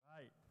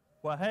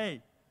Well,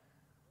 hey,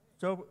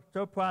 so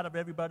proud of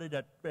everybody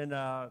that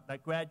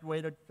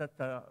graduated.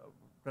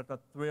 Such a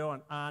thrill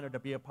and honor to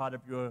be a part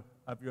of your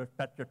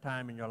special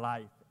time in your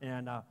life.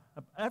 And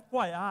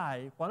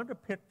FYI, one of the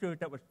pictures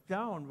that was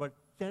shown was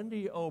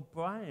Cindy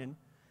O'Brien,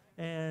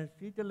 and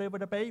she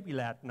delivered a baby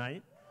last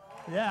night.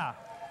 Yeah,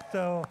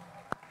 so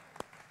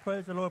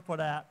praise the Lord for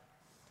that.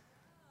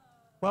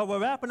 Well, we're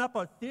wrapping up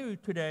our series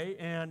today,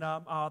 and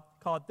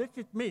called "This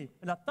Is Me."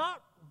 And I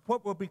thought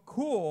what would be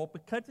cool,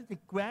 because it's a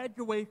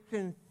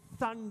graduation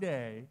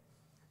Sunday,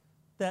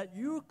 that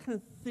you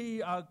can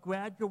see our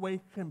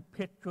graduation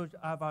pictures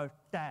of our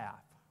staff,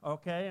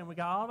 okay? And we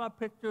got all our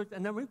pictures,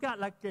 and then we've got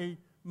like a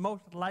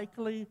most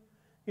likely,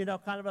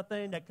 kind of a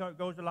thing that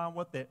goes along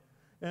with it.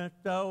 And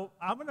so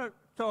I'm going to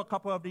show a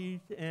couple of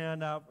these,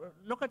 and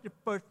look at the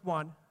first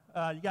one.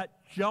 You got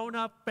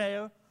Jonah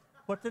Fair.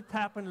 What just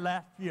happened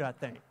last year, I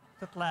think.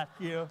 Just last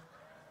year.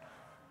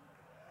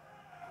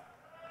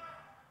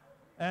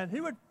 And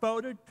he was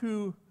voted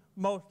to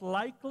most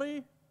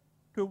likely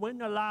to win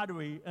the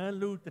lottery and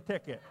lose the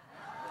ticket.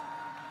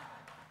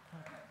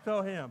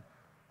 Show him.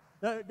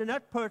 The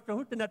next person,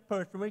 who's the next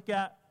person? We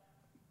got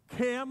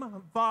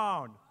Kim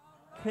Vaughn.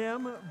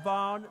 Kim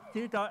Vaughn,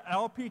 she's our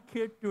LP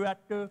Kids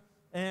director,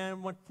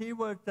 and when she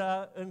was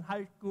in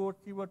high school,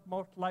 she was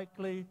most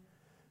likely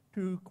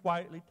to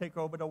quietly take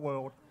over the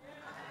world.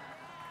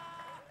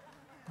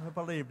 I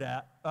believe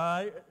that.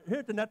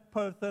 Here's the next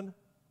person.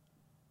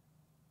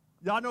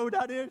 Y'all know who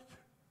that is?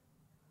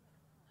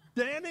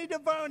 Danny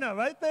DeVona,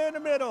 right there in the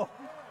middle.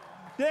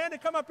 Danny,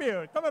 come up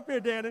here. Come up here,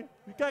 Danny.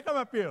 You can't come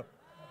up here.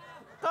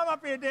 Come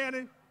up here,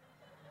 Danny.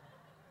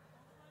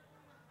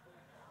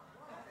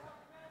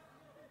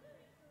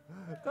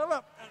 Come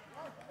up.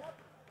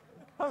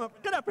 Come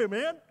up. Get up here,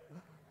 man.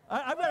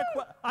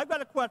 I've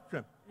got a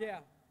question. Yeah.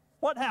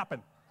 What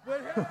happened?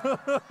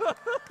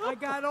 I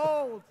got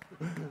old.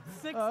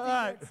 60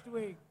 right. next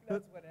week.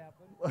 That's what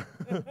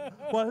happened.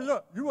 Well,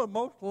 look, you were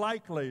most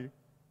likely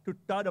to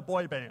start a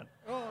boy band.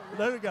 Oh, yeah.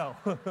 There we go.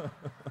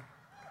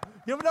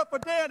 Give it up for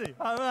Danny.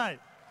 All right.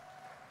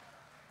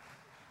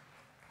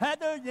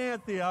 Heather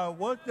Yancey, our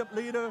worship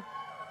leader.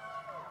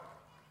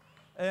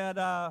 And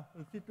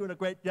she's doing a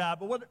great job.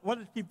 But what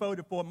is she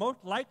voted for? Most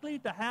likely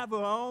to have her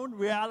own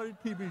reality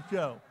TV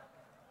show.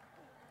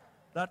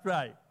 That's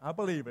right. I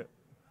believe it.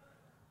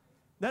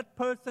 That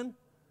person,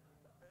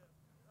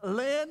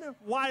 Lynn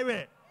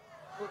Wyrick.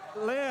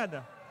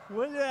 Lynn,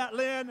 where you at,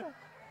 Lynn?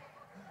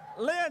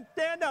 Lynn,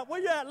 stand up.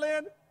 Where you at,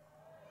 Lynn?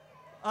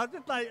 I was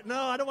just like, no,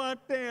 I don't want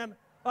to stand.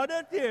 Oh,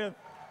 there she is.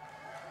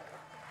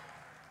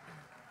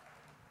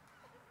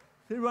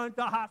 She runs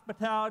our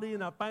hospitality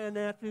and our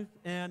finances.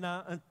 And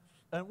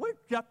where's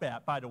Jeff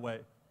at, by the way?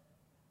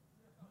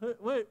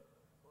 Wait,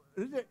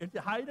 is it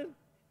hiding?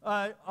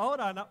 Hold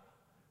on.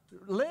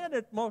 Lynn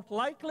is most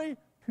likely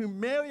to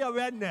marry a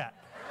redneck.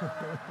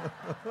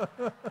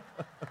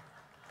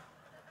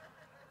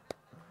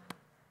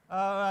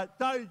 All right,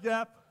 sorry,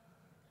 Jeff.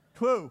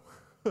 True.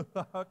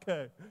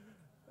 Okay.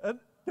 And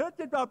this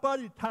is our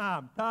buddy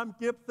Tom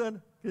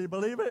Gibson. Can you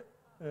believe it?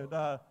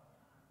 And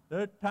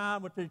there's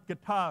Tom with his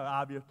guitar,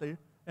 obviously.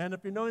 And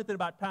if you know anything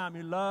about Tom,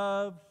 he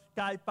loves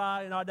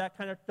sci-fi and all that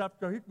kind of stuff,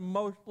 so he's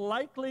most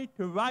likely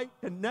to write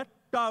the next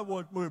Star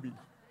Wars movie.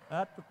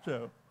 That's for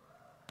sure.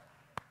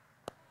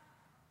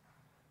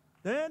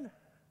 Then,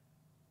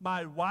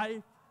 my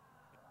wife.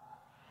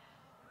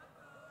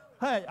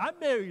 Hey, I'm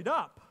married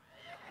up.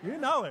 You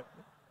know it.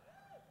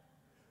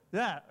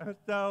 Yeah,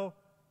 so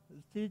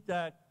she's,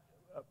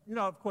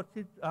 of course,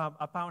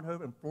 I found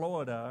her in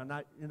Florida, and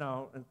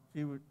and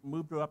she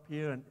moved her up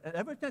here, and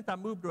ever since I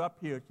moved her up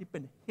here, she's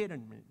been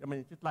hitting me. I mean,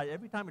 it's just like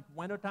every time it's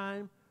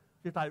wintertime,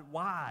 she's like,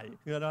 why,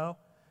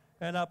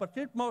 And, but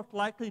she's most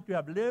likely to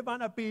have lived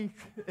on a beach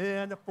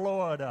in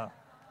Florida.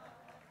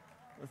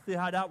 Let's see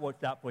how that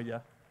works out for you.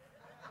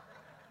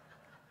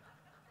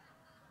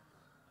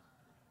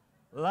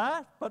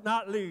 Last but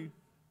not least,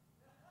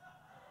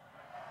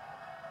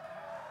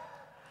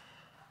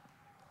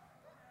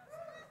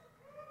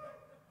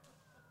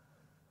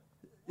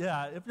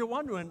 yeah, if you're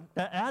wondering,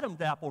 the Adam's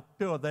apple's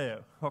still there,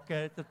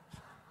 okay?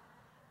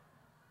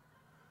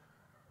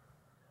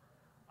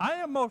 I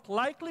am most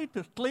likely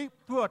to sleep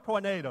through a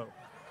tornado.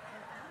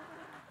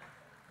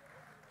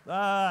 All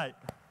right.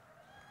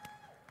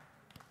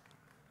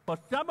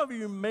 But some of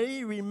you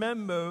may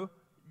remember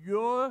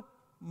you're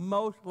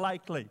most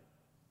likely.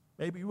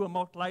 Maybe you were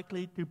most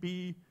likely to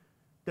be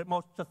the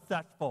most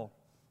successful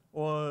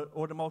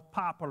or the most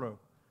popular.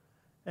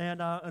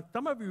 And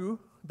some of you,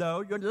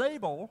 though, your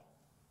label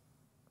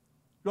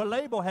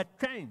has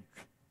changed.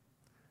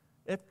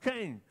 It's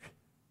changed.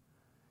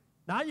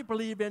 Now you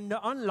believe in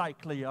the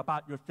unlikely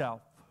about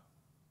yourself.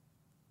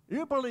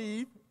 You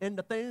believe in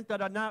the things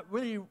that are not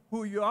really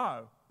who you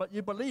are, but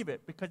you believe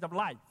it because of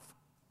life.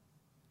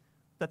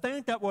 The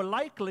things that were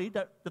likely,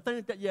 the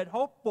things that you had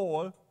hoped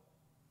for,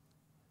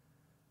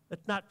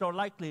 it's not so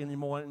likely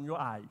anymore in your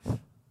eyes.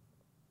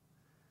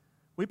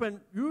 We've been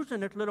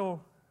using this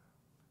little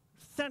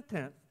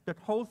sentence this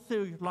whole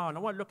series long. I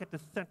want to look at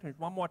this sentence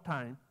one more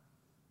time.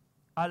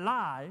 A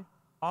lie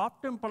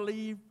often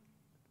believe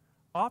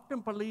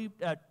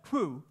that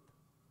truth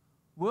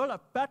will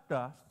affect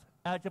us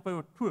as if it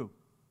were true.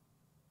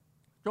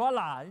 So a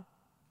lie,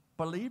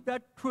 believe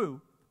that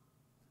truth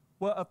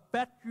will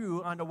affect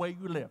you on the way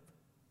you live.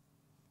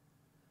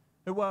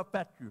 It will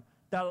affect you.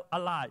 A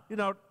lie. You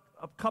know,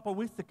 a couple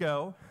weeks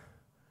ago,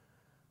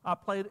 I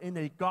played in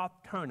a golf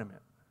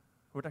tournament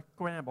with a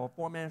scramble, a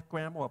four-man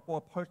scramble, a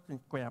four-person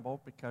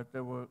scramble, because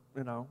there were,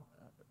 you know,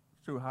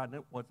 Sue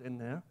Hodnett was in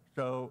there.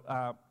 So,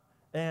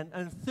 and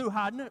Sue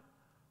Hodnett,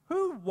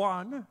 who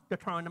won the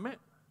tournament?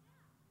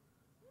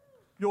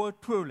 Yours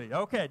truly.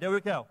 Okay, there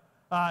we go.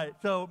 All right,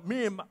 so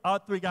me and our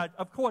three guys,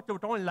 of course, there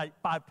was only like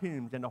 5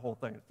 teams in the whole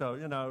thing. So,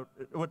 you know,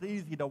 it was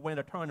easy to win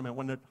a tournament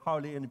when there's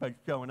hardly anybody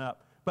showing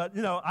up. But,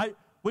 you know,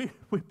 we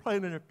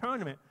played in a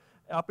tournament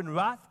up in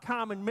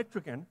Roscommon,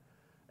 Michigan,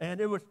 and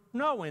it was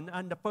snowing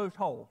on the first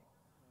hole.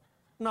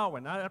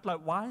 Snowing. I was like,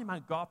 why am I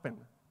golfing?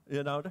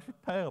 You know, this is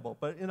terrible.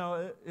 But, you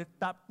know, it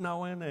stopped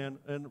snowing,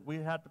 and we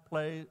had to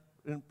play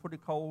in pretty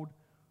cold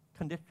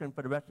conditions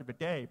for the rest of the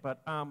day.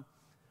 But I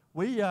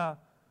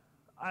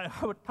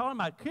was telling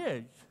my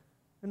kids,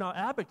 you know,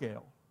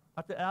 Abigail.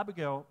 I said,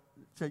 Abigail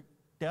said,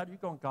 Dad, are you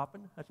going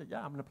golfing? I said, yeah,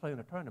 I'm going to play in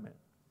a tournament.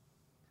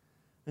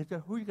 And he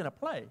said, who are you going to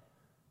play?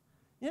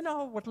 You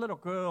know, with little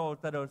girls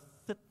that are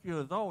 6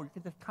 years old, you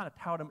can just kind of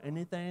tell them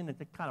anything and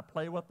just kind of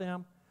play with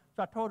them.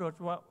 So I told her,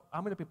 well,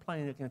 I'm going to be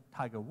playing against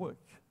Tiger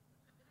Woods.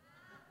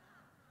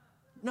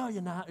 No,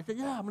 you're not. I said,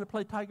 yeah, I'm going to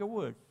play Tiger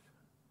Woods.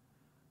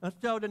 And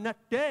so the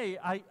next day,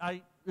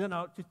 you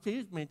know, she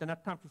sees me. The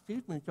next time she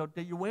sees me, so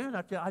did you win?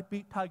 I said, I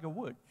beat Tiger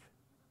Woods.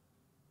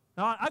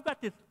 Now, I've got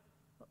this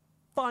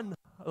fun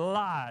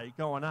lie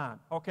going on,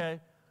 okay?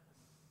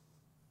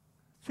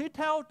 She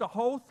tells the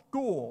whole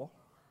school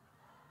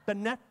the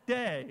next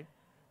day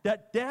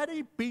that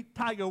Daddy beat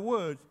Tiger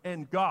Woods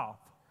in golf.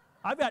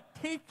 I've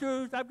got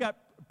teachers, I've got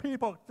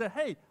people say,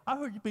 hey, I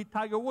heard you beat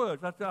Tiger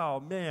Woods. I said, oh,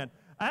 man.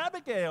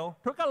 Abigail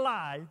took a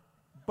lie,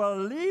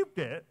 believed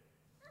it,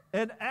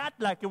 and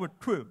acted like it was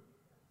true.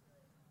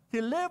 She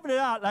lived it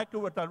out like it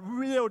was a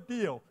real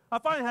deal. I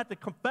finally had to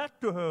confess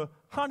to her,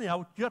 honey, I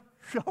was just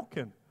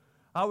joking.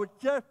 I was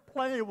just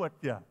playing with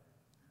you.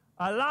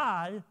 A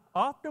lie,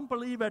 often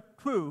believed as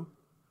true,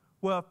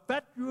 will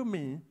affect you and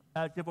me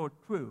as if it was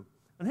true.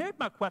 And here's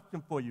my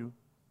question for you.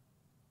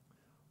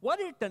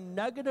 What is the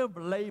negative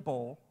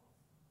label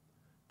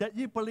that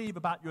you believe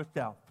about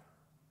yourself?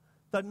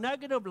 The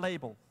negative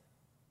label.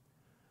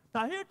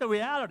 Now, here's the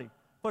reality.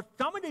 For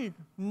some of these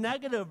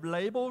negative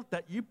labels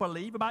that you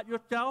believe about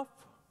yourself,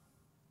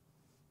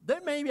 they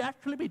may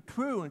actually be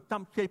true in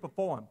some shape or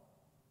form.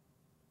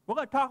 We're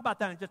going to talk about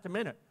that in just a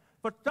minute.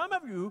 For some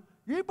of you,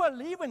 you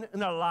believe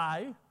in a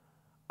lie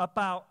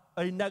about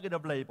a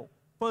negative label.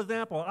 For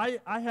example,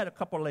 I had a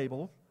couple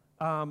labels.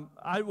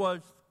 I was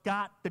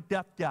Scott the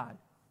deaf guy.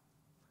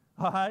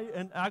 All right?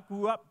 And I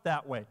grew up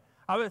that way.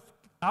 I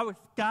was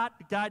Scott,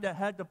 the guy that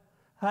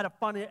had a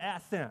funny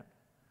accent.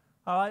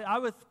 All right? I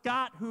was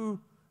Scott who,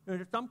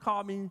 some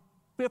call me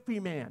Fiffy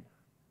Man.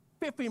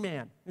 Fiffy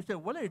Man. They said,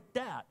 what is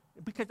that?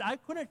 Because I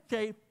couldn't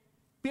say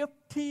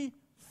 50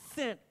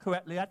 cent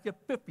correctly. I said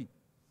 50.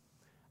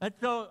 And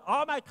so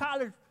all my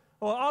college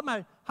or all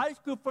my high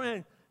school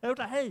friends, they were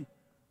like, hey,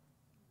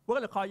 we're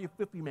going to call you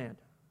 50 Man.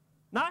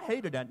 Now, I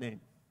hated that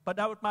name, but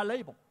that was my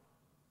label.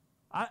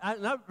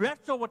 I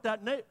wrestled with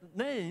that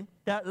name,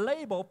 that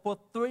label, for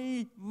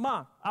 3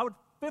 months. I was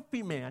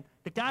 50 Man,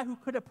 the guy who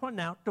could have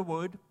pronounced the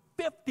word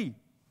 50.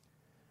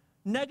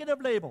 Negative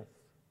labels.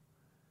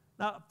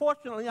 Now,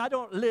 fortunately, I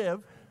don't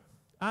live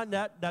on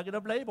that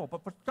negative label,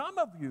 but for some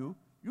of you,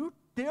 you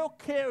still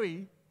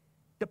carry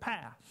the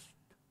past.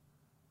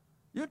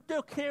 You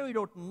still carry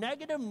those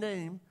negative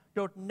names,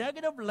 those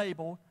negative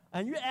labels,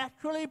 and you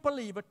actually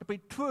believe it to be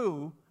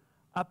true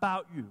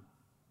about you.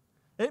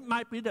 It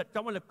might be that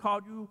someone has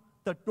called you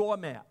the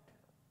doormat.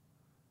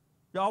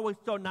 You're always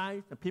so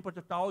nice, and people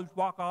just always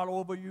walk all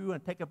over you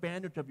and take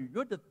advantage of you.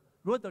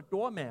 You're the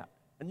doormat,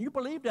 and you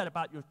believe that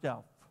about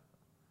yourself.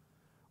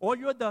 Or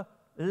you're the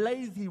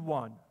lazy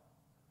one.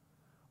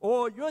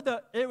 Or you're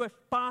the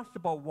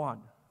irresponsible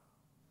one.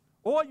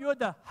 Or you're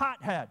the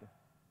hothead,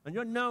 and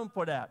you're known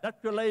for that.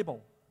 That's your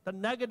label. It's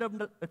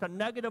a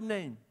negative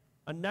name,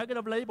 a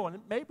negative label, and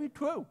it may be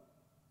true.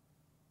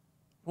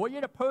 Or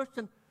you're the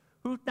person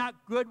who's not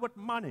good with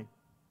money.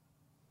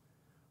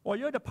 Or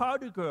you're the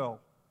party girl.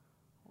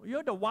 Or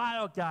you're the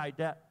wild guy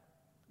that,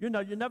 you're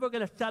never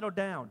going to settle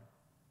down.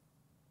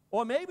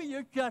 Or maybe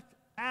you're just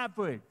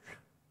average.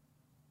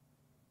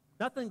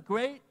 Nothing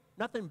great,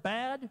 nothing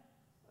bad.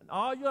 And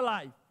all your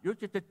life, you're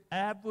just an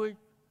average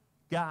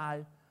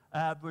guy,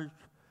 average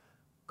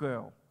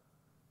girl.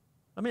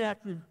 Let me ask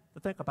you to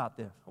think about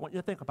this. I want you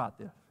to think about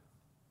this.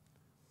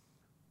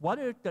 What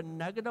is the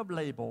negative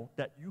label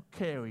that you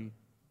carry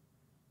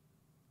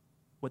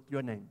with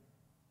your name?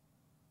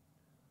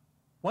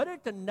 What is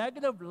the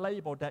negative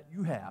label that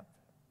you have?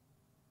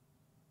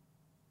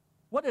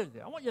 What is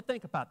it? I want you to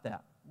think about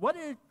that. What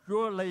is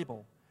your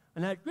label?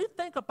 And as you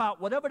think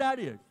about whatever that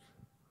is,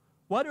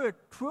 whether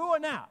it's true or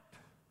not,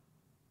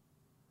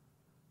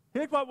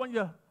 here's what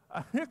I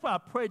here's why I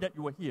pray that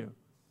you were here.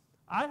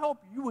 I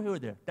hope you will hear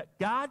this, that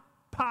God's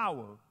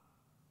power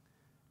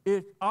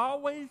is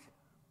always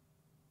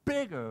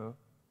bigger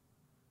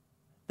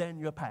than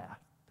your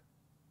past.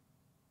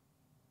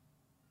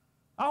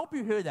 I hope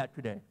you hear that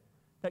today,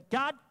 that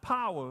God's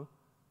power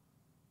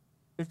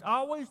is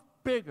always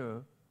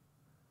bigger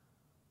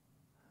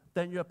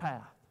than your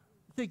past.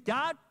 See,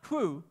 God's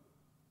truth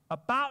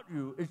about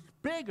you is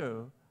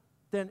bigger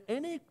than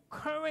any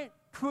current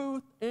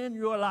truth in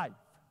your life.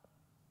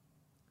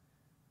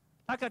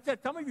 Like I said,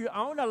 some of you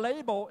own a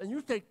label and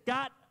you say,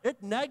 God,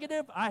 it's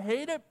negative, I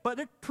hate it, but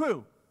it's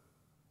true.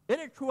 It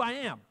is who I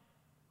am,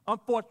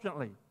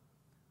 unfortunately.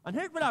 And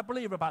here's what I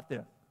believe about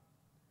this.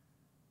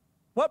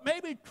 What may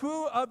be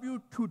true of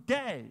you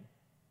today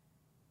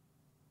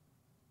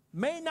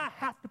may not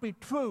have to be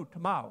true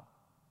tomorrow.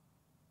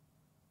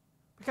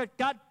 Because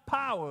God's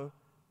power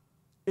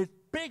is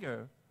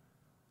bigger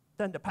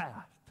than the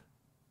past.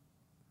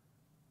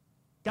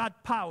 God's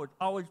power is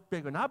always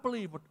bigger. And I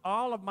believe with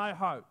all of my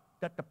heart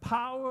that the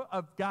power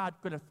of God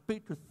is going to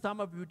speak to some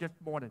of you this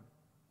morning.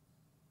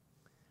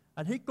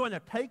 And He's going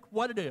to take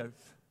what it is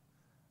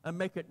and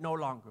make it no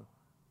longer.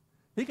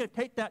 He can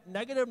take that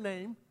negative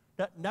name,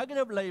 that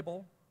negative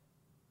label,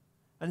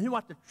 and He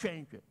wants to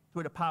change it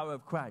through the power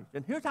of Christ.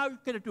 And here's how He's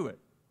going to do it.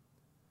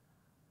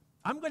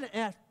 I'm going to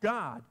ask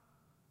God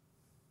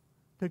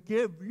to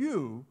give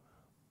you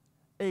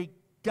a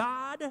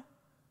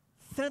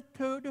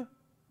God-centered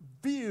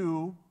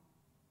view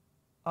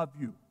of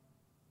you.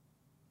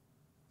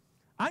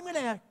 I'm going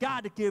to ask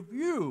God to give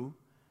you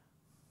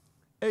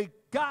a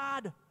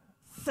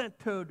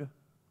God-centered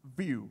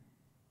view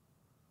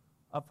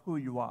of who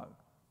you are.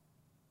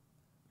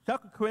 2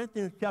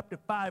 Corinthians chapter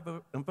 5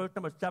 and verse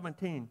number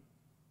 17.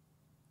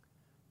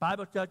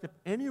 Bible says, if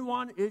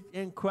anyone is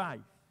in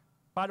Christ,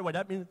 by the way,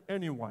 that means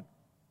anyone.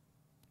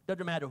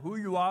 Doesn't matter who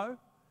you are.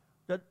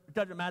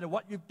 Doesn't matter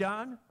what you've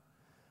done.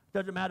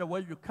 Doesn't matter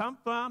where you come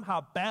from,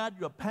 how bad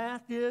your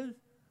past is,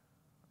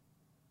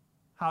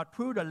 how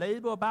true the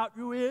label about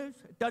you is.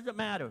 It doesn't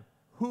matter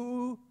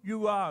who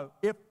you are.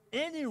 If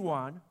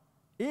anyone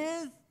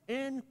is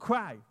in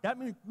Christ, that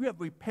means you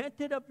have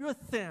repented of your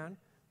sin.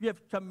 You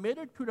have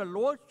submitted to the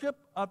lordship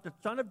of the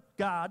Son of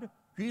God,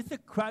 Jesus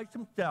Christ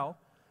Himself.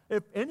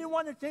 If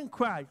anyone is in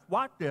Christ,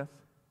 watch this,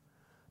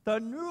 the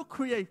new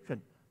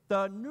creation,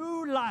 the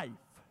new life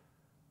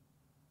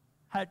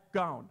had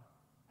come.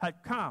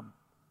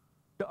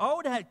 The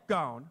old had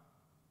gone.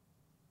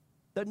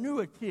 The new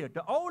is here.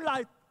 The old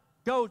life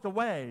goes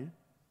away.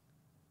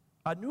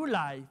 A new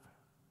life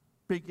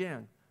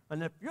begins.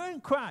 And if you're in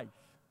Christ,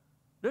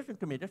 listen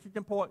to me, this is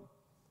important.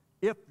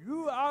 If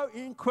you are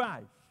in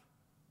Christ,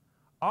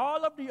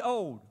 all of the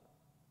old,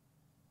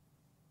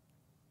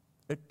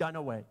 it's done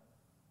away.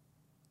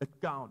 It's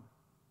gone.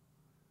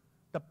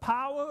 The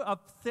power of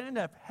sin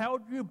that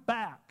held you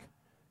back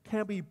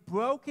can be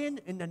broken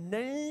in the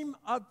name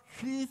of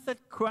Jesus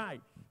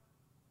Christ.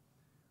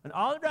 And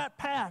all of that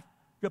past,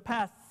 your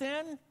past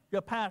sin,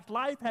 your past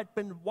life has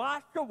been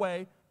washed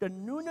away. The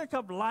newness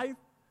of life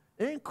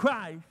in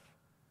Christ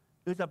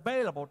is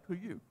available to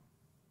you.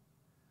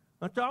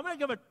 And so I'm going to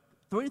give it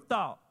 3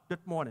 thoughts this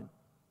morning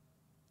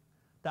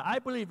that I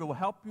believe it will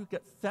help you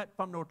get set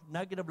from those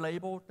negative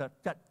labels, that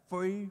set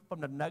free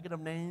from the negative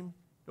names,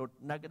 those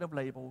negative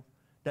labels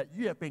that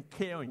you have been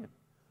carrying,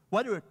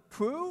 whether it's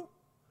true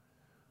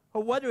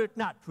or whether it's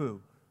not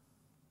true.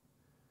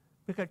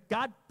 Because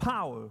God's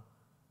power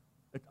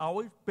is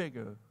always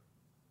bigger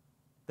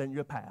than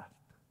your past.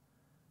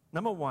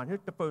 Number 1,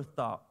 here's the first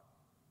thought.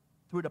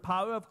 Through the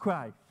power of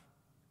Christ,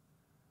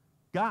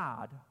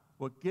 God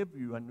will give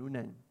you a new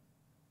name.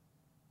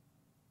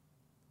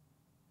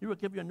 He will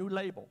give you a new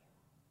label,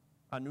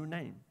 a new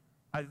name.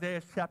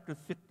 Isaiah chapter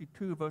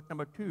 62, verse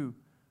number 2,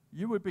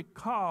 you will be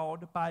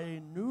called by a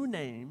new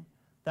name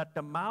that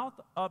the mouth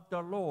of the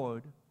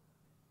Lord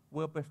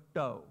will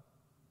bestow.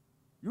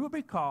 You will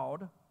be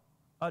called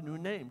a new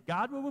name.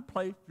 God will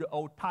replace your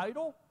old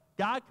title.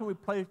 God can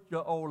replace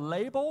your old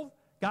label.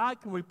 God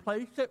can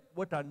replace it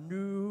with a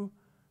new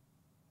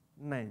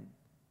name.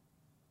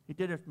 He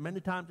did this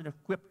many times in the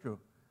scripture.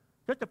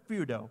 Just a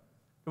few, though.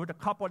 There was a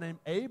couple named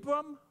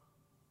Abram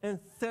and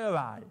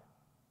Sarai.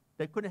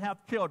 They couldn't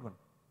have children.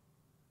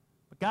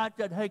 But God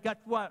said, hey, guess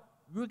what?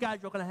 You guys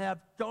are going to have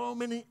so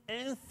many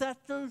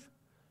ancestors.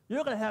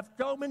 You're going to have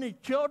so many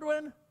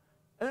children.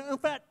 And in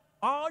fact,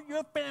 all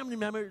your family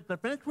members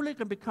eventually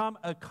can become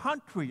a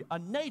country, a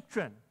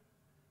nation.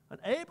 And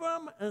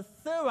Abram and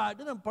Sarai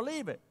didn't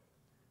believe it.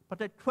 But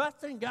they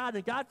trusted in God.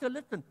 And God said,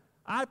 listen,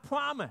 I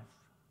promise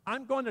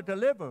I'm going to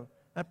deliver.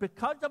 And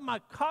because of my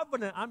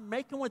covenant I'm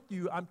making with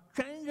you, I'm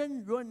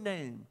changing your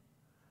name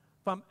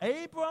from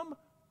Abram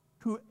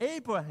to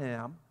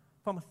Abraham,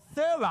 from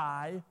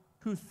Sarai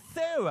to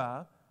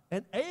Sarah.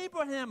 And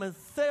Abraham and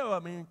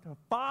Sarah mean the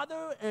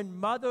father and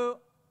mother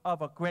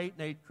of a great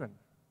nation.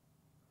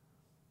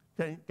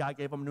 God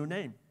gave him a new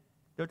name.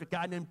 There's a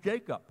guy named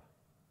Jacob.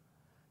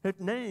 His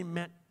name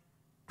meant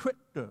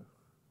trickster,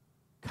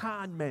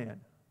 con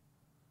man.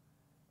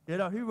 You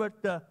know, he was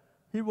the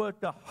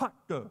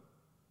hunter,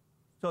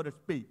 so to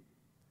speak.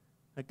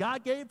 And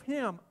God gave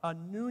him a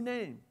new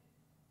name,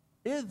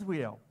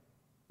 Israel,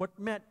 which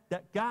meant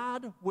that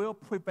God will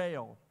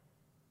prevail.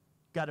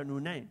 Got a new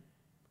name.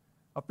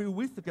 A few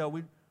weeks ago,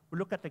 we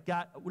looked at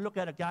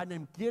a guy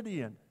named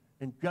Gideon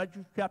in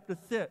Judges chapter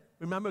 6.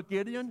 Remember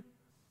Gideon?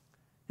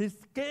 He's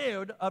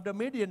scared of the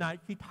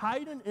Midianites. He's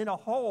hiding in a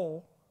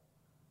hole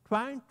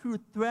trying to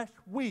thresh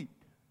wheat.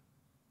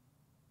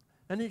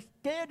 And he's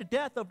scared to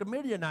death of the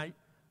Midianites.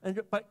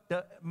 But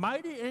the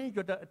mighty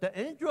angel, the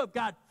angel of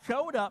God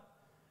showed up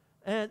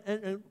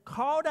and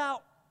called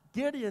out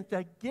Gideon and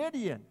said,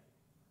 Gideon,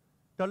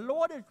 the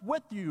Lord is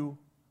with you,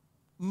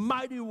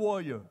 mighty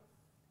warrior.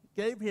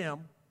 Gave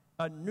him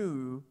a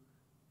new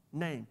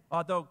name.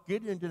 Although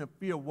Gideon didn't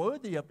feel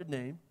worthy of the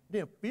name,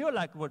 didn't feel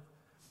like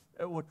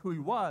it was who he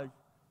was,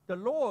 the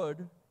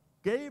Lord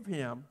gave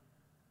him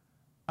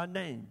a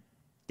name.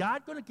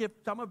 God's going to give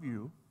some of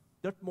you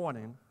this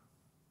morning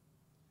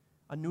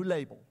a new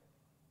label,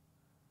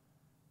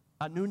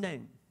 a new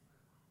name.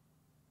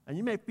 And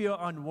you may feel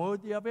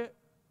unworthy of it.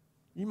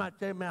 You might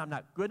say, man, I'm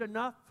not good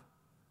enough.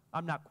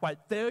 I'm not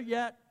quite there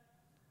yet.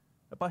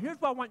 But here's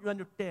what I want you to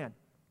understand.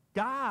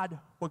 God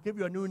will give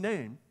you a new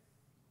name,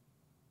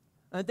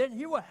 and then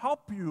he will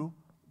help you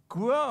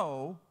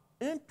grow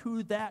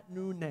into that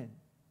new name.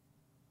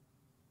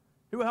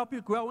 He will help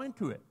you grow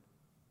into it.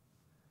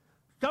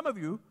 Some of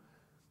you,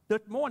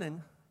 this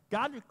morning,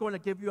 God is going to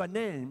give you a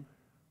name,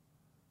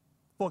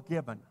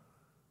 forgiven.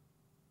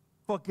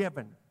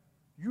 Forgiven.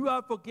 You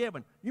are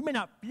forgiven. You may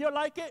not feel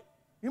like it.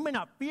 You may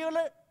not feel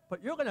it,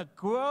 but you're going to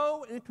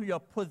grow into your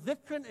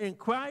position in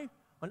Christ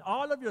when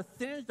all of your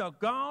sins are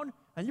gone,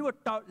 and you will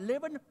start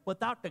living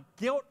without the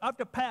guilt of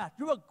the past.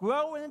 You will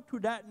grow into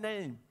that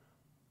name,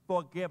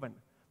 forgiven.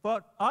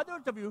 For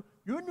others of you,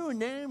 your new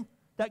name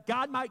that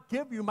God might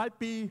give you might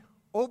be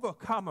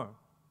overcomer.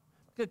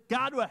 Because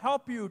God will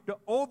help you to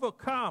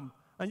overcome.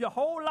 And your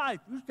whole life,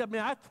 you said,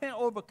 man, I can't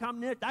overcome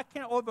this, I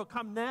can't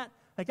overcome that.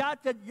 And God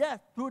said, yes,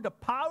 through the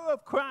power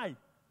of Christ,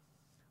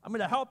 I'm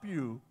going to help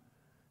you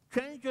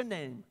change your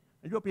name,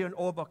 and you'll be an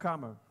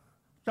overcomer.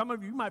 Some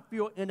of you might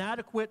feel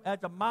inadequate as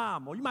a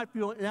mom, or you might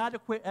feel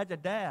inadequate as a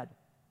dad.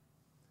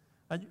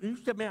 And you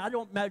said, man, I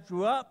don't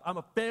measure up. I'm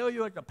a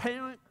failure as a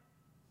parent.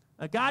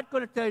 And God's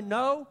going to say,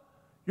 no,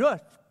 you're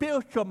a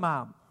spiritual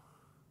mom.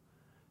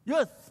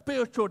 You're a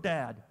spiritual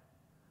dad.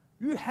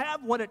 You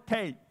have what it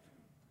takes.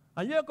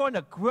 And you're going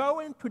to grow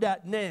into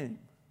that name,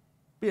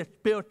 be a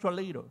spiritual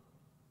leader.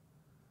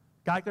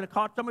 God's going to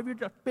call some of you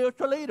a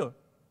spiritual leader.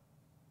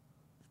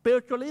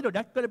 Spiritual leader,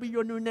 that's going to be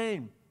your new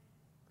name.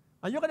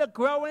 And you're going to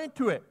grow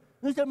into it.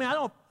 You say, man, I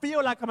don't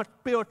feel like I'm a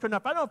spiritual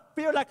enough. I don't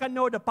feel like I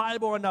know the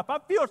Bible enough. I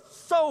feel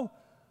so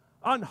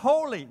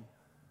unholy.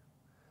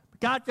 But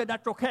God said,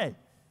 that's okay.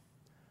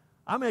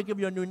 I'm going to give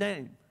you a new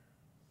name.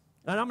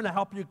 And I'm going to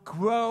help you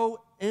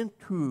grow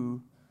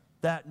into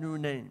that new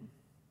name.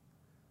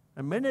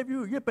 And many of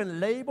you, you've been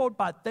labeled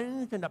by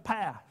things in the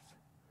past.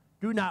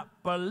 Do not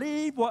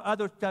believe what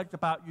others say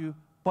about you.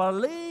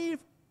 Believe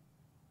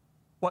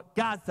what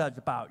God says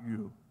about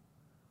you.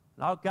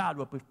 And our God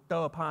will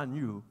bestow upon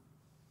you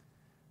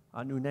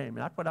a new name. And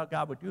that's what our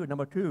God will do.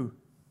 Number two,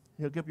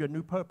 he'll give you a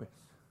new purpose.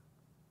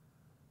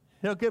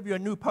 He'll give you a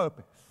new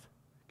purpose.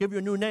 Give you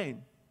a new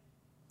name.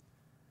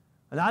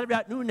 And out of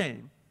that new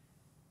name,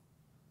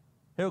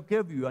 he'll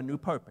give you a new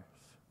purpose.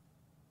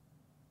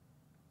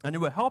 And it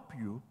will help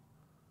you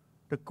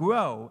to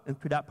grow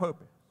into that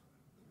purpose.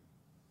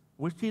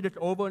 We see this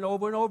over and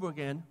over and over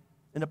again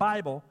in the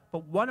Bible,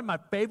 but one of my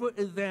favorite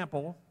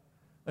examples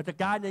is a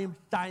guy named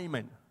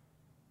Simon.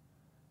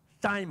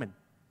 Simon.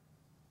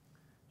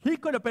 He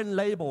could have been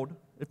labeled,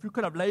 if you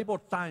could have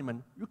labeled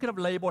Simon, you could have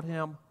labeled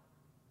him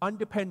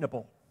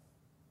undependable.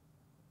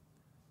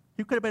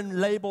 He could have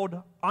been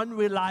labeled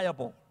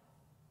unreliable,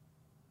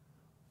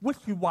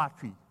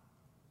 wishy-washy.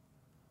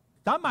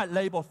 Some might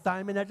label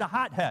Simon as a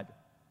hothead.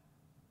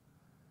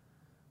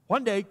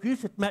 One day,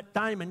 Jesus met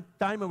Simon.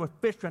 Simon was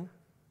fishing,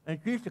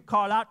 and Jesus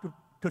called out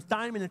to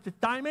Simon and said,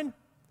 Simon,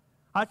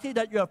 I see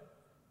that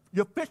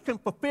you're fishing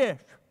for fish,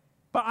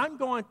 but I'm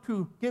going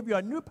to give you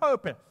a new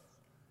purpose.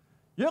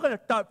 You're going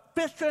to start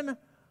fishing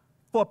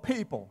for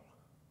people.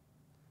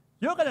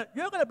 You're going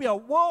to be a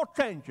world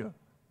changer.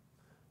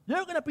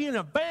 You're going to be an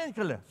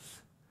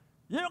evangelist.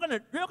 You're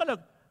going to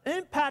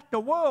impact the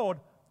world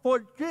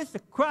for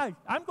Jesus Christ.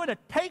 I'm going to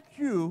take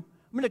you.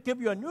 I'm going to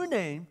give you a new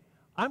name.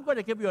 I'm going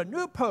to give you a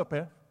new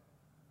purpose.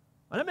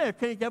 And I'm going to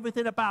change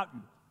everything about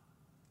you.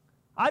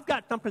 I've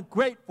got something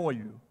great for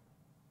you.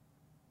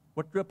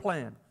 What's your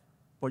plan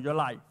for your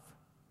life?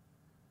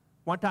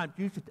 One time,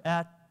 Jesus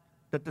asked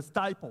the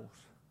disciples,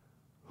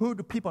 who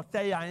do people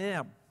say I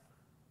am?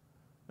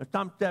 And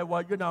some said,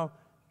 well,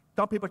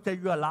 some people say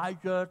you're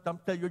Elijah, some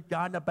say you're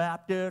John the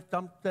Baptist,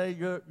 some say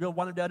you're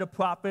one of the other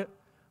prophets.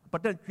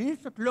 But then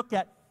Jesus looked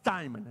at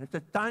Simon and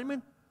said,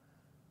 Simon,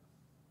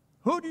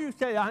 who do you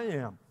say I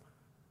am?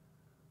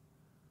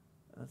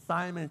 And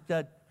Simon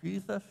said,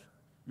 Jesus,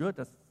 you're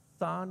the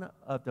Son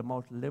of the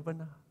most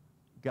living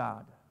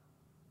God.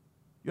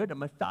 You're the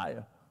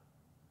Messiah.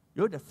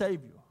 You're the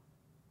Savior.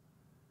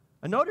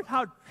 And notice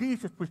how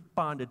Jesus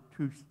responded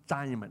to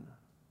Simon.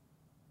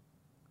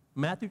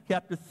 Matthew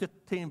chapter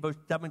 16, verse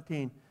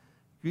 17,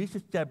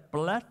 Jesus said,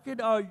 "Blessed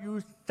are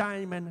you,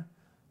 Simon,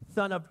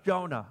 son of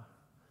Jonah,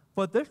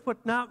 for this was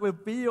not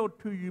revealed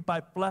to you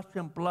by flesh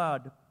and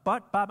blood,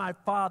 but by my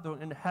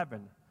Father in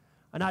heaven.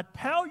 And I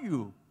tell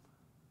you,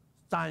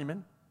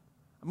 Simon,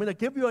 I'm going to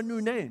give you a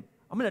new name.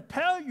 I'm going to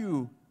tell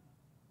you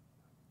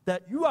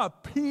that you are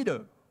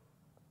Peter.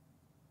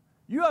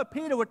 You are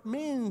Peter, which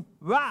means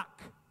rock."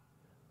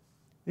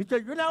 He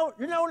said, you're no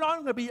longer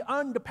going to be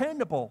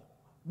undependable,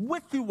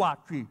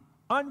 wishy-washy,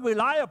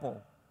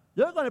 unreliable.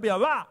 You're going to be a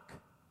rock.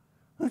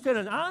 He said,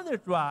 and on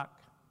this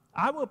rock,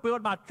 I will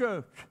build my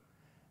church,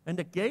 and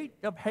the gate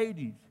of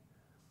Hades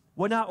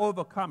will not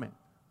overcome it.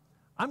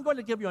 I'm going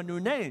to give you a new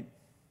name,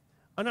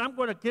 and I'm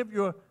going to give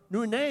your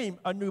new name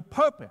a new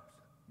purpose.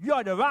 You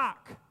are the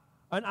rock,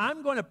 and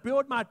I'm going to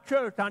build my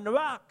church on the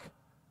rock.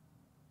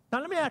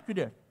 Now, let me ask you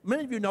this.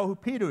 Many of you know who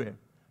Peter is.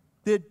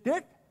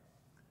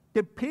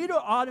 Did Peter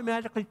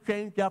automatically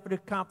change after this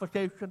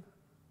conversation?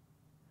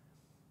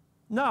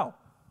 No.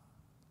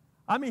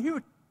 I mean, he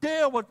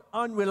still was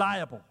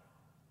unreliable,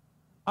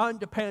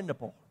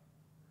 undependable.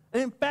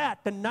 In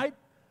fact, the night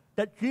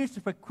that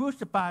Jesus was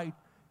crucified,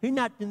 he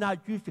not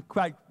denied Jesus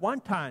Christ one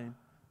time,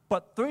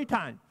 but 3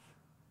 times.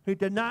 He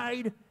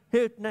denied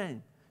his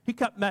name. He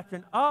kept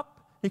messing up,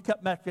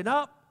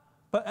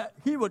 but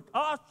he was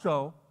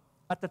also,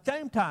 at the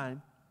same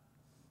time,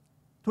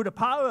 through the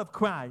power of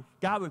Christ,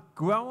 God was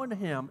growing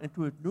him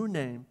into his new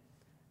name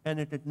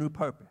and into his new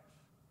purpose.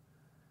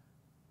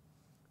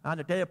 On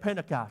the day of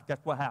Pentecost,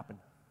 that's what happened.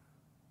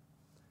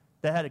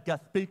 They had a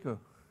guest speaker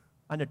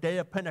on the day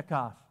of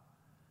Pentecost,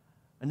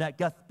 and that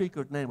guest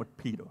speaker's name was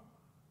Peter.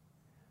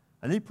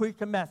 And he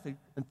preached a message,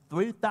 and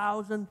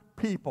 3,000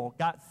 people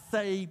got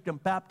saved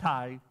and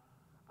baptized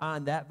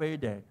on that very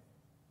day.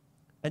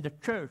 And the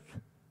church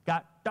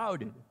got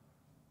started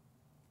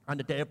on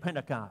the day of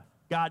Pentecost.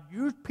 God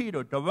used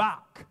Peter, the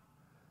rock,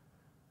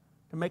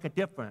 to make a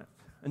difference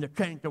and to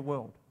change the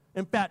world.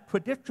 In fact,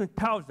 tradition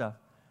tells us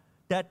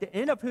that at the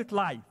end of his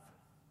life,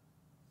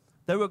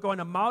 they were going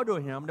to martyr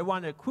him. They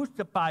wanted to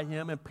crucify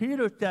him. And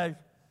Peter says,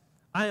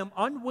 I am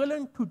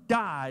unwilling to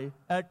die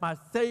as my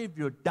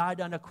Savior died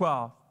on the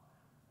cross.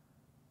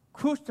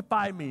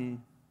 Crucify me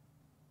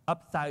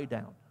upside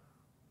down.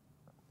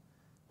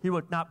 He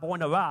was not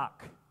born a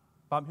rock,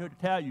 but I'm here to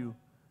tell you,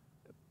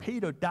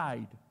 Peter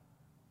died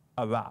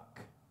a rock.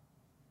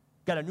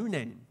 Got a new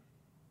name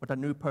with a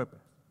new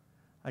purpose.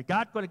 And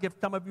God's going to give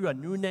some of you a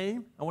new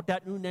name, and with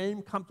that new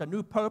name comes a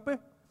new purpose,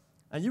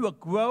 and you will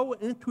grow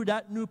into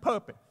that new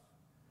purpose.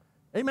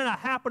 It may not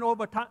happen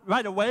over time,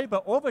 right away,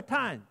 but over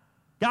time,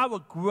 God will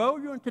grow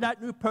you into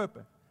that new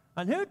purpose.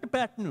 And here's the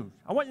best news.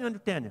 I want you to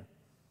understand this.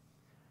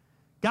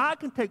 God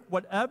can take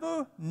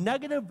whatever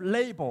negative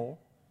label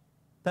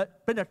that's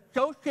been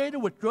associated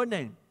with your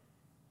name,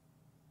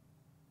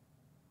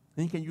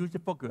 and He can use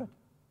it for good. So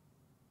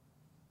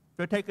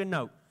you're taking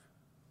notes.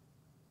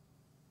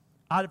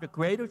 Out of the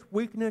greatest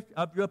weakness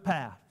of your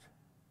past,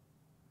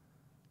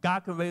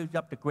 God can raise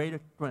up the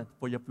greatest strength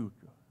for your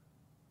future.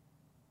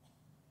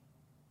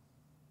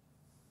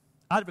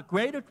 Out of the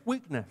greatest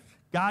weakness,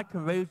 God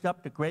can raise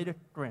up the greatest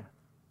strength.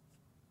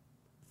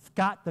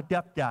 Scott, the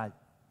deaf guy,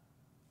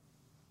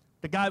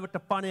 the guy with the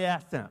funny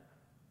accent.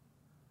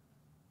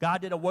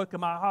 God did a work in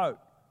my heart.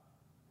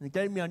 And He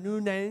gave me a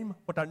new name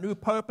with a new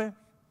purpose.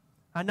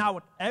 And now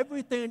with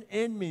everything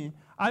in me,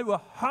 I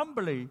will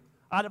humbly,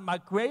 out of my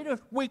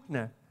greatest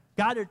weakness,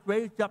 God has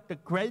raised up the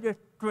greatest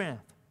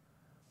strength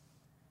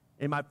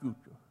in my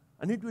future.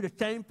 And He'll do the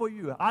same for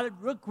you. Out of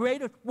your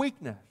greatest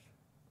weakness,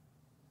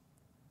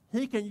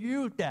 He can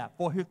use that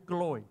for His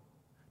glory.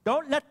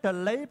 Don't let the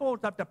labels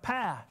of the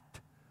past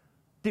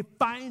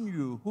define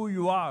you, who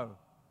you are.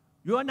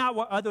 You are not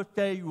what others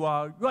say you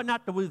are. You are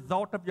not the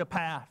result of your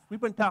past.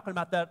 We've been talking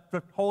about that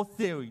this whole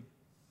series.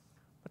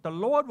 But the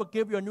Lord will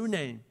give you a new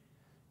name,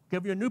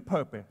 give you a new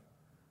purpose.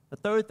 The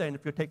third thing,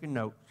 if you're taking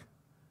notes,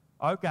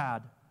 our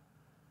God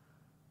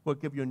will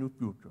give you a new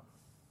future.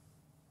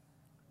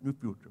 New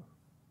future.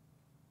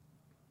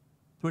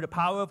 Through the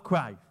power of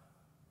Christ,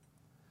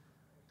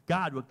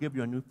 God will give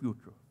you a new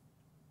future.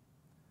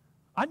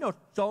 I know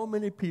so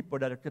many people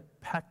that are just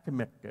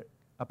pessimistic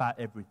about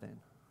everything.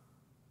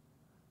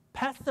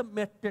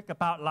 Pessimistic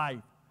about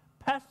life.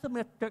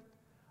 Pessimistic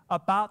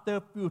about their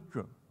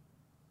future.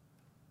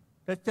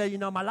 They say,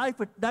 my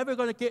life is never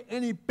going to get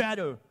any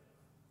better.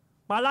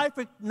 My life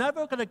is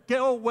never going to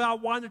go where I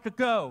want it to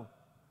go.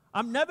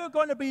 I'm never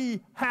going to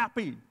be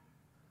happy.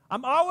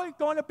 I'm always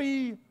going to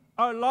be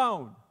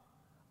alone.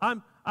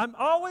 I'm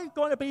always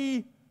going to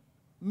be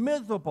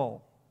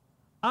miserable.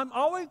 I'm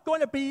always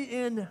going to be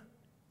in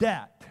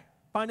debt,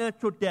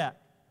 financial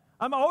debt.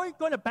 I'm always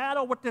going to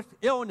battle with this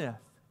illness.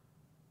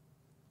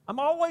 I'm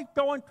always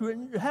going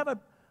to have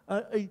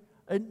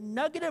a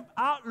negative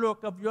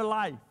outlook of your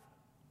life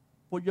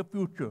for your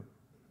future.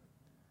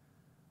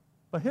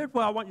 But here's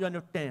what I want you to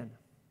understand.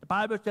 The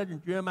Bible says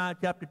in Jeremiah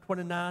chapter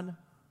 29,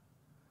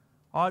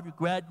 all of you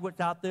graduates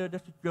out there,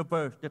 this is your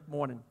verse this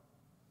morning.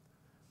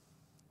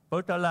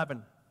 Verse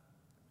 11.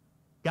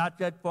 God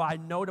said, for I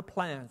know the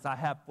plans I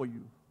have for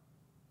you.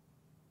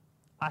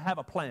 I have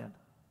a plan.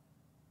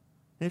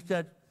 He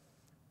said,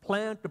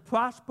 plan to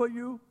prosper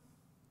you,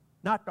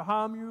 not to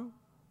harm you,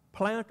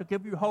 plan to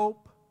give you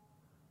hope,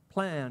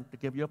 plan to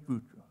give you a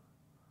future.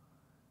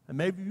 And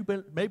maybe you've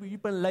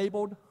been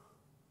labeled.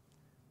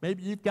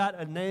 Maybe you've got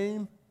a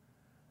name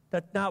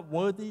that's not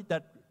worthy,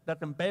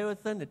 that's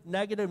embarrassing, it's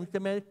negative. You say,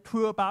 man, it's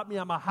true about me.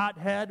 I'm a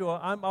hothead, or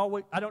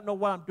I don't know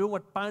what I'm doing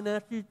with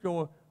finances,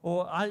 or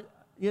I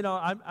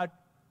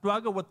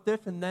struggle with this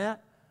and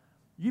that.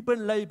 You've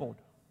been labeled.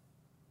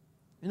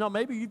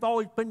 Maybe you've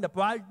always been the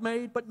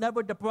bridesmaid, but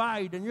never the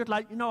bride. And you're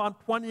like, I'm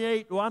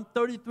 28 or I'm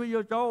 33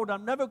 years old.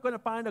 I'm never going to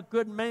find a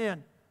good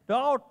man. They're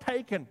all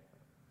taken.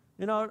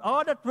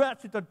 All the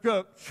rest is a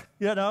jerks,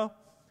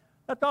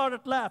 That's all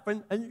that's left.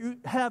 And you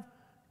have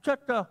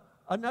such a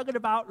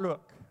negative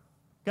outlook.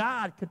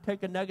 God can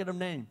take a negative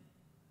name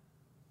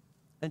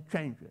and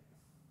change it.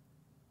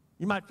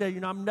 You might say,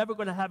 I'm never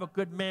going to have a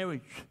good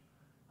marriage.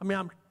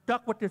 I'm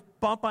stuck with this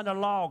bump on the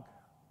log.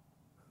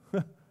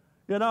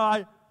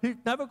 He's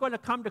never going to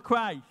come to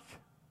Christ.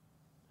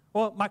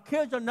 Or my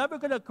kids are never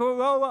going to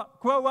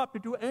grow up to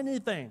do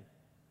anything.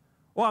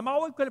 Or I'm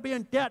always going to be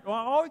in debt. Or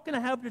I'm always going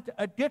to have this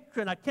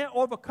addiction. I can't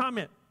overcome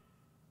it.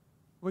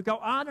 We go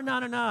on and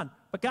on and on.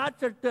 But God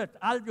says this,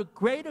 out of your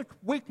greatest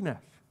weakness,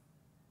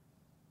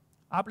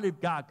 I believe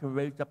God can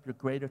raise up your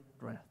greatest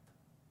strength.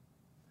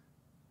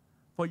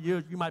 For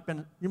years, you might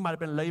have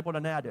been labeled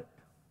an addict.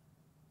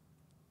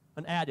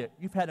 An addict.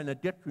 You've had an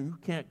addiction you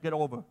can't get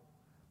over.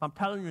 I'm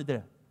telling you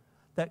this,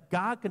 that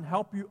God can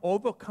help you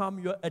overcome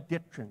your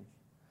addictions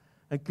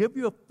and give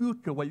you a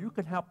future where you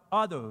can help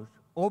others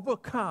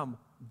overcome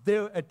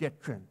their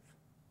addictions.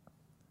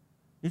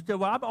 You say,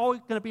 well, I'm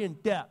always going to be in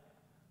debt.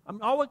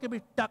 I'm always going to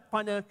be stuck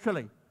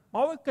financially.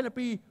 I'm always going to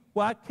be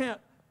where I can't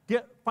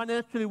get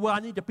financially where I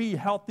need to be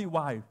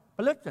healthy-wise.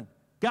 But listen,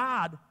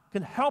 God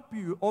can help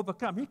you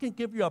overcome. He can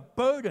give you a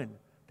burden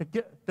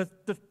to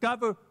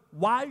discover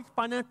wise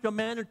financial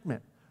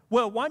management.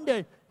 Well, one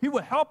day, He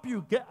will help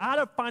you get out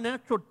of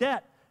financial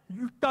debt.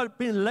 You start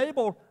being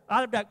labeled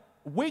out of that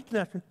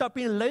weakness and start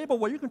being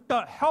labeled where you can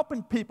start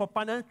helping people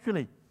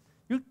financially.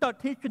 You start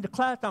teaching the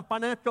class on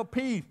financial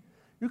peace.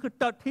 You can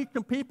start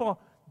teaching people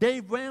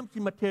Dave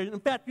Ramsey material. In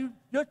fact, you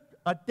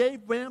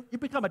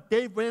become a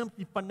Dave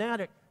Ramsey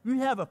fanatic. You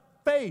have a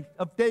face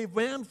of Dave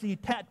Ramsey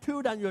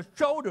tattooed on your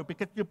shoulder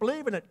because you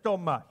believe in it so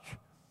much.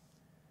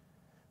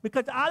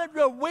 Because out of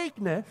your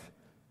weakness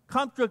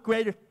comes your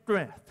greatest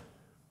strength.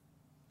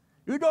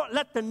 You don't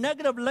let the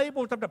negative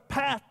labels of the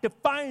past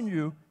define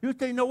you. You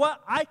say, you know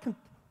what? I can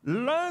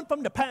learn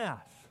from the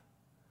past,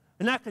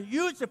 and I can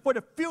use it for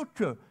the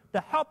future to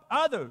help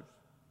others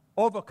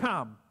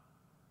overcome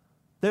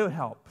their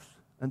helps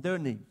and their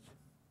needs.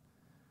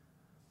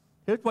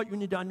 Here's what you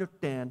need to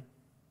understand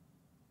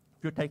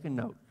if you're taking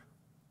notes.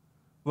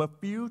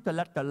 Refuse to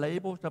let the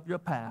labels of your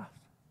past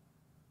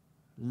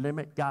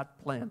limit God's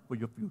plan for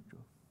your future.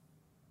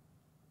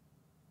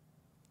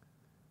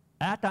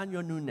 Act on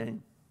your new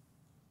name.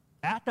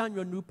 Act on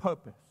your new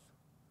purpose.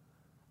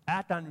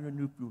 Act on your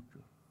new future.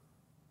 You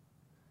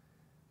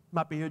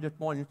might be here this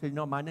morning and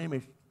say, my name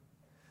is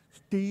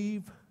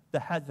Steve the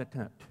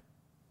Hesitant.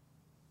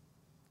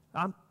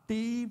 I'm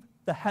Steve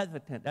the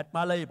Hesitant. That's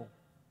my label.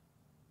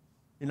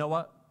 You know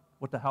what?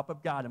 With the help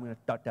of God, I'm going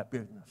to start that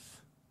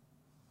business.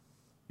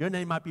 Your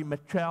name might be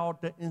Michelle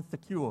the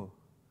Insecure.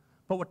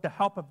 But with the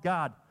help of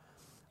God,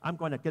 I'm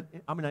going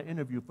to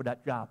interview for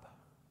that job.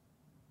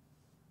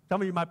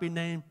 Some of you might be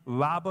named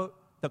Robert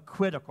the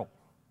Critical.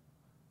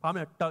 I'm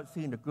going to start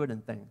seeing the good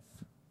in things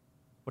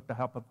with the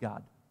help of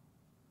God.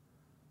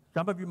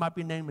 Some of you might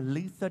be named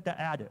Lisa the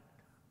Addict.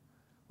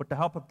 With the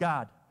help of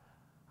God,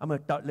 I'm going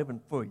to start living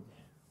free.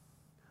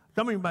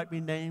 Some of you might be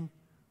named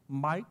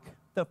Mike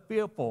the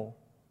Fearful.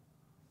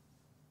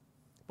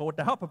 But with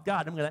the help of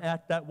God, I'm going to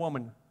ask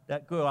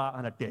that girl out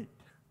on a date.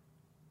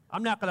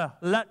 I'm not going to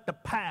let the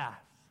past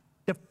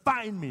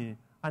define me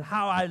on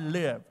how I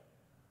live.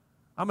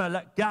 I'm going to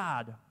let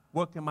God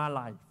work in my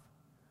life.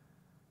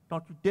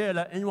 Don't you dare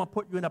let anyone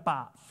put you in a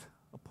box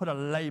or put a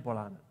label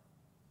on it.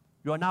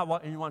 You are not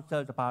what anyone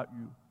says about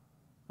you.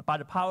 By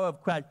the power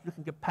of Christ, you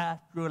can get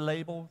past your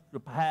labels,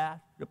 your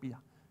past,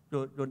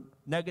 your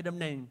negative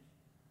names.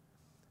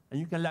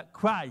 And you can let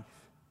Christ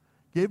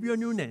give you a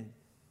new name.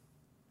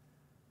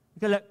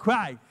 You can let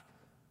Christ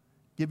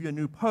give you a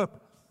new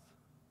purpose.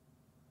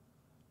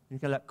 You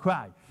can let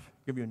Christ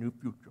give you a new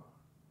future.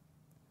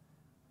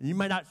 And you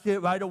may not see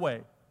it right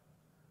away.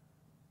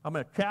 I'm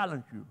going to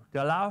challenge you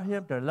to allow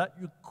Him to let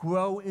you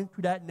grow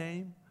into that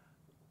name,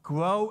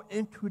 grow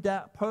into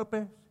that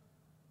purpose,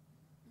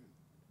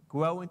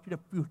 grow into the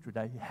future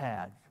that He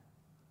has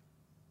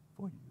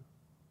for you.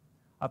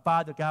 Our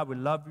Father God, we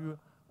love you,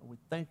 and we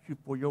thank you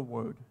for your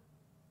word.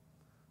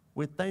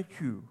 We thank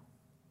you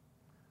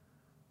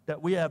that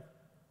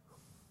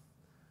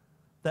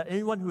that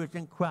anyone who is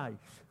in Christ,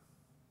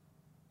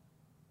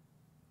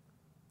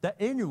 that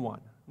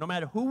anyone, no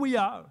matter who we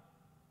are,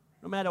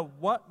 no matter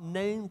what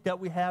names that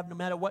we have, no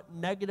matter what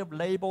negative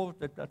labels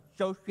that's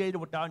associated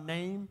with our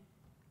name,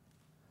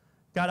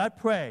 God, I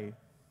pray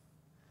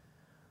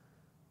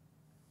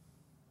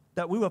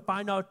that we will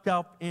find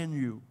ourselves in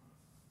you,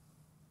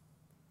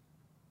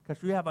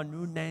 because you have a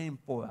new name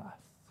for us.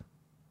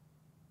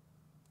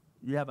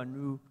 You have a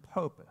new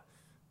purpose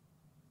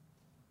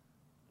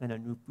and a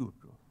new future.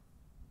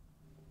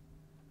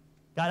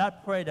 God, I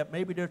pray that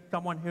maybe there's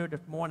someone here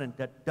this morning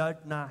that does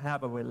not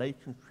have a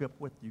relationship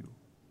with you.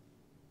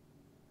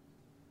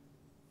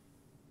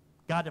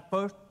 God, the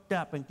first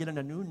step in getting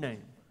a new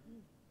name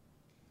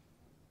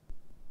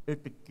is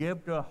to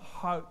give their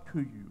heart to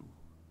you,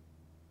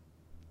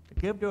 to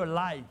give their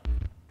life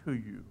to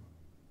you.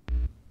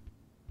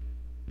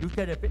 You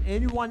said if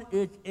anyone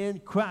is in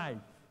Christ,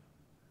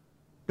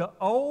 the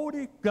old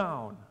is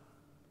gone,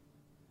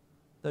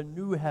 the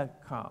new has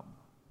come.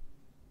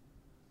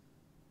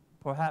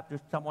 Perhaps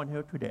there's someone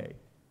here today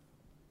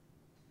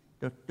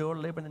that's still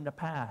living in the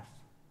past,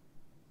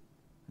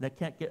 and they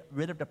can't get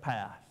rid of the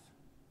past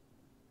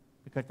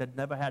because they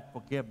never had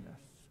forgiveness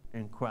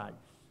in Christ.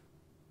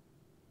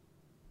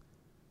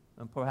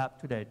 And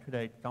perhaps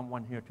today,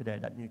 someone here today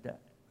that needs to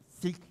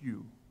seek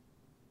you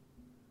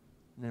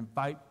and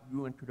invite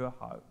you into their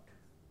heart.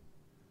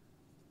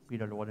 Be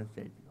the Lord and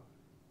Savior.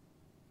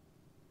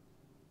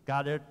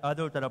 God, there's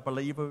others that are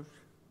believers,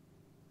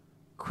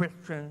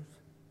 Christians,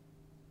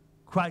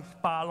 Christ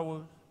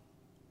followers,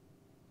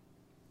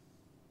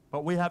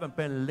 but we haven't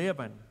been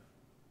living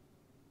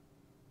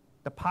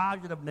the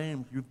positive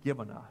names you've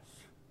given us.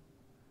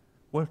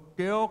 We're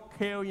still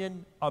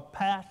carrying a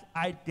past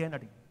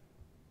identity.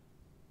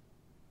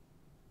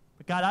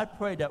 But God, I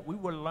pray that we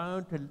will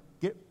learn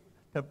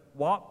to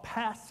walk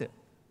past it,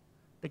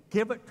 to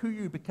give it to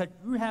you, because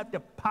you have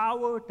the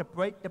power to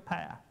break the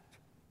past.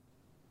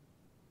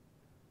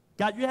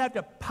 God, you have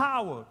the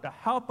power to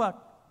help us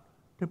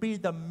to be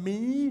the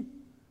me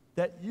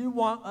that you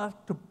want us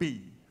to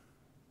be.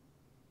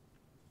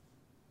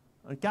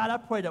 And God, I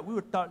pray that we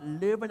would start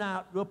living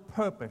out your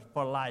purpose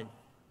for life,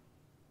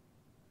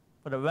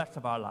 for the rest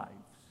of our lives.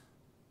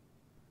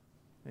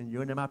 In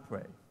your name I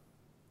pray.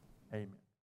 Amen.